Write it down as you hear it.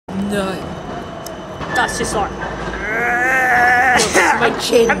No. That's just like... My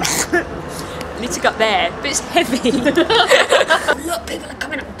chin. I need to go up there, but it's heavy. Look, people are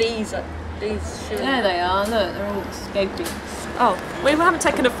coming up these. There they are, look, they're all escaping. Oh, we haven't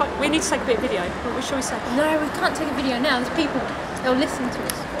taken a we need to take a bit of video. What shall we say? No, we can't take a video now, there's people, they'll listen to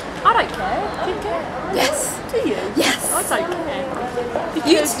us. I don't care. Do you care? Yes. Do you? Yes. I don't care.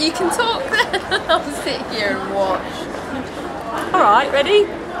 You can talk then. I'll sit here and watch. Alright, ready?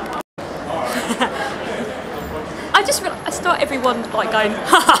 I start everyone like going,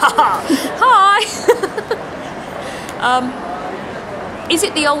 ha ha ha, hi! Is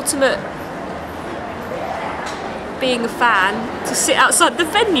it the ultimate being a fan to sit outside the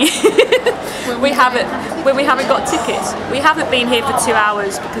venue? when we haven't got tickets. We haven't been here for 2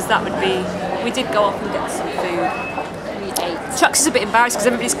 hours because that would be... We did go off and get some food. We ate. Chuck's is a bit embarrassed because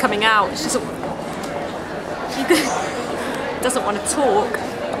everybody's coming out. She doesn't want to talk.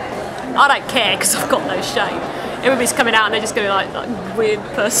 I don't care because I've got no shame. Everybody's coming out and they're just going to like weird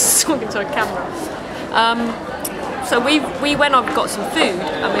person talking to a camera. So we went and got some food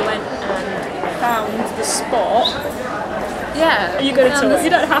and we went and found the spot. Yeah. Are you going to talk? You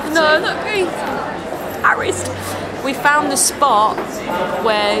don't have to. No, I'm not going to. Embarrassed. We found the spot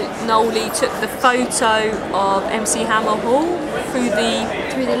where Noel took the photo of MC Hammer Hall through the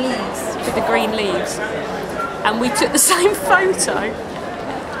leaves, through the green leaves, and we took the same photo.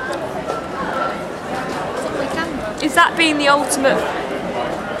 Is that being the ultimate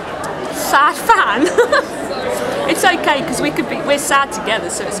sad fan? It's okay because we're sad together,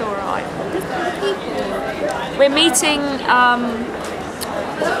 so it's all right. We're meeting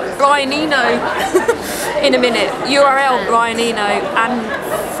Brian Eno in a minute. URL Brian Eno and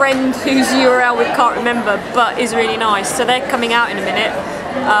friend whose URL we can't remember, but is really nice. So they're coming out in a minute.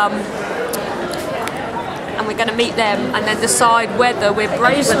 And we're going to meet them and then decide whether we're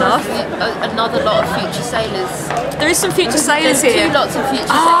brave enough. Another lot of future sailors. There is some future sailors here. There's 2 lots of future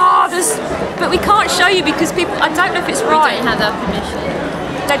sailors. But we can't show you because people. I don't know if it's right. We don't have that permission.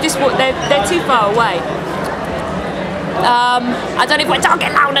 They're too far away. I don't know if I don't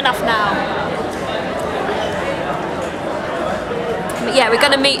get loud enough now. But yeah, we're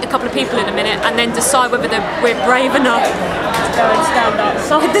going to meet a couple of people in a minute and then decide whether we're brave enough to go and stand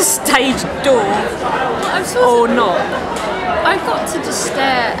outside the stage door or not. I've got to just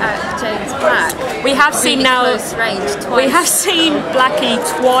stare at James Black. We have seen now. Close range twice. We have seen Blackie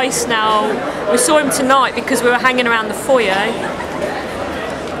twice now. We saw him tonight because we were hanging around the foyer,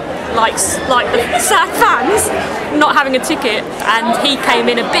 like the sad fans, not having a ticket, and he came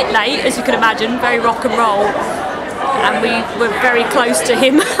in a bit late, as you can imagine, very rock and roll. And we were very close to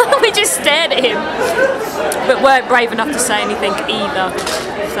him. We just stared at him, but weren't brave enough to say anything either.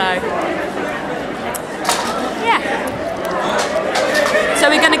 So, yeah. So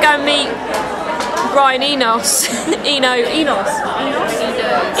we're going to go and meet Brian Enos. Enos.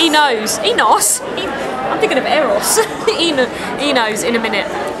 I'm thinking of Eros. Enos in a minute.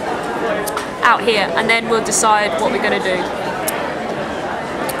 Out here, and then we'll decide what we're going to do.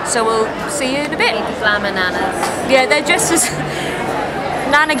 So we'll see you in a bit. Glamour nanas. Yeah, they're dressed as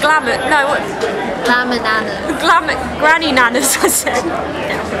Nana Glamour. No, what? Glamour nanas. Granny nanas, I said.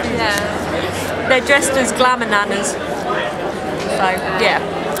 Yeah. They're dressed as glamour nanas. So, yeah.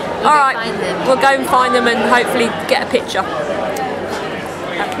 Alright, we'll go and find them and hopefully get a picture.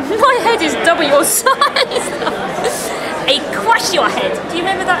 My head is double your size. Hey, crush your head. Do you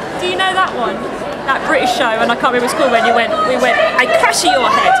remember that? Do you know that one? That British show, and I can't remember it's called, when we went, I crush your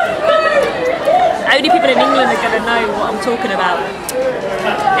head. Only people in England are going to know what I'm talking about.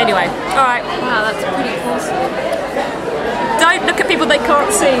 Anyway, alright. Wow, that's pretty awesome. Don't look at people they can't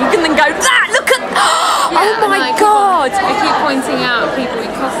see. You can then go, that, look at, Yeah, oh my God. I keep pointing out people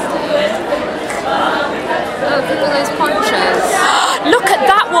in costume. Oh, look at all those ponchos. Look at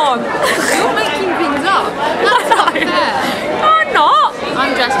that one. You're making things up. That's not fair. I'm not.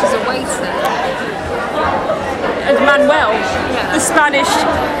 I'm dressed as a waiter. And Manuel, Yeah. the Spanish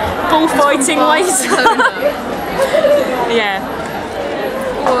bullfighting waiter. Yeah.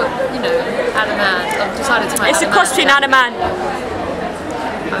 Or, you know, Anaman. I've decided to make It's a costume Anaman.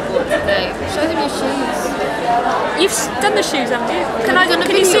 I bought today. Show them your shoes. You've done the shoes, haven't you? Can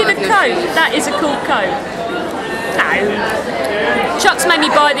you see the video of your coat? shoes? That is a cool coat. No. Chuck's made me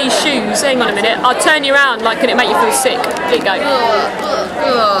buy these shoes. Hang on a minute. I'll turn you around. Like, can it make you feel sick? There you go.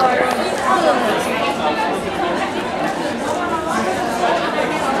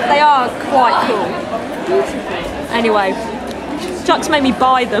 They are quite cool. Anyway, Chuck's made me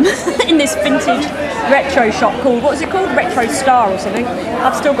buy them in this vintage retro shop called, what is it called? Retro Star or something.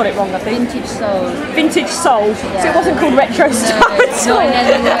 I've still got it wrong, I think. Vintage Soul. Vintage Soul. Yeah. So it wasn't called Retro Star at all.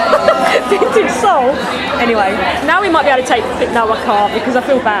 Vintage Soul. Anyway, now we might be able to take. No, I can't because I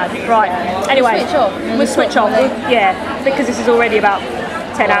feel bad. Right. Anyway, Switch off. we'll switch off. Yeah, because this is already about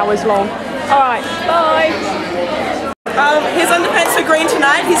 10 hours long. All right. Bye. His underpants are green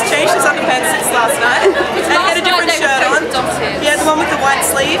tonight. He's changed his underpants since last night. And he had a different shirt on. Yeah, the one with the white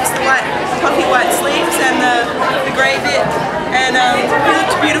sleeves, the white, puffy white sleeves, and the grey bit. And he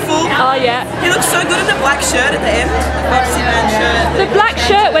looked beautiful. Oh yeah. He looked so good in the black shirt at the end. The Pepsi Man shirt. The black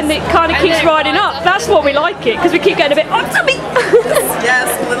shirt when it kind of keeps riding up. That's what we like it because we keep getting a bit on tummy. Yes,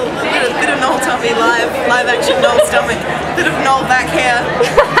 a bit of Noel tummy, live action Noel stomach. Bit of Noel back hair.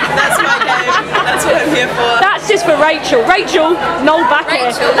 That's my game. That's what I'm here for. That's just for Rachel. Rachel, Noel back hair.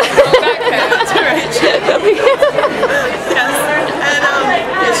 Rachel, Noel back hair. That's for Rachel. Yes. And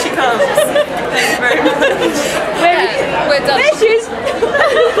here she comes. Thank you very much. We're done. There she is.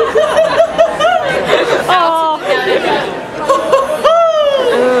 Oh.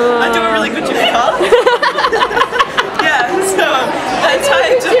 I do a really good Jimmy Carr. Yeah, so that's how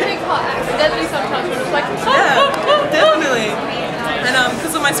I do. Jimmy Carr accidentally sometimes when it's like, Yeah, definitely. And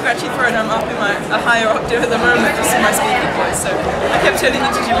because of my scratchy throat, I'm up in a higher octave at the moment, just in my speaking voice. So I kept turning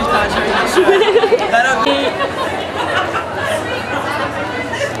into Jimmy Carr during the show. That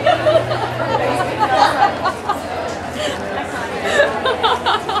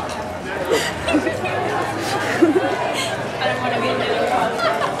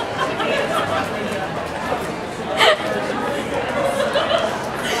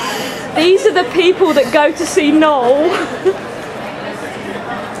These are the people that go to see Noel.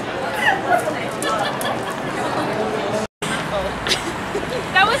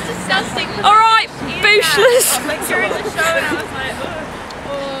 that was disgusting. Alright, booshless. During the show and I was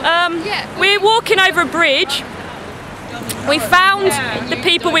like, We're walking over a bridge. We found the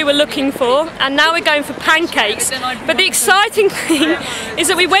people we were looking for and now we're going for pancakes. But the exciting thing is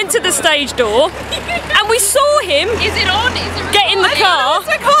that we went to the stage door and we saw him is it on? Is it get in the car.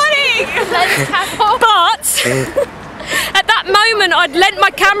 But at that moment I'd lent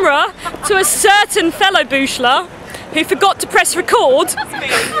my camera to a certain fellow boosler who forgot to press record.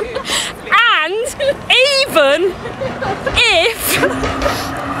 And even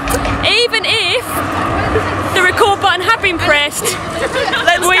if the record button had been pressed,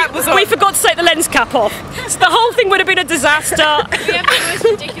 we forgot to take the lens cap off. So the whole thing would have been a disaster. We have the most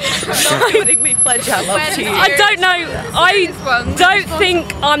ridiculous we pledge our love to you. I don't know, I don't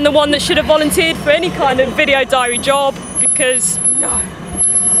think I'm the one that should have volunteered for any kind of video diary job because...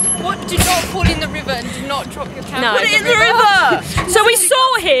 What? Do not fall in the river and do not drop your camera. No. Put it in the river! So we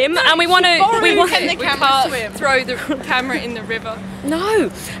saw him and we want to... We can't throw the camera in the river.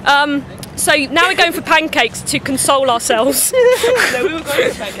 No. So now we're going for pancakes to console ourselves. No, we were going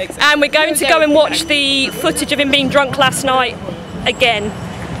for pancakes. And we're going to go and watch the footage of him being drunk last night again,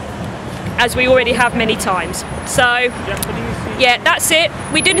 as we already have many times. So, yeah, that's it.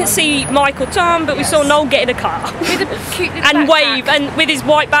 We didn't see Mike or Tom, but we saw Noel get in a car With a cute little and backpack. wave, and with his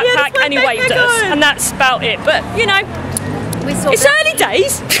white backpack, and he waved at us, and that's about it. But you know, We saw it's early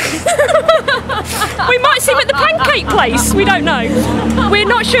days. We might see him at the pancake place. We don't know. We're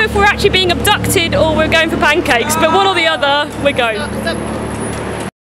not sure if we're actually being abducted or we're going for pancakes, but one or the other, we're going.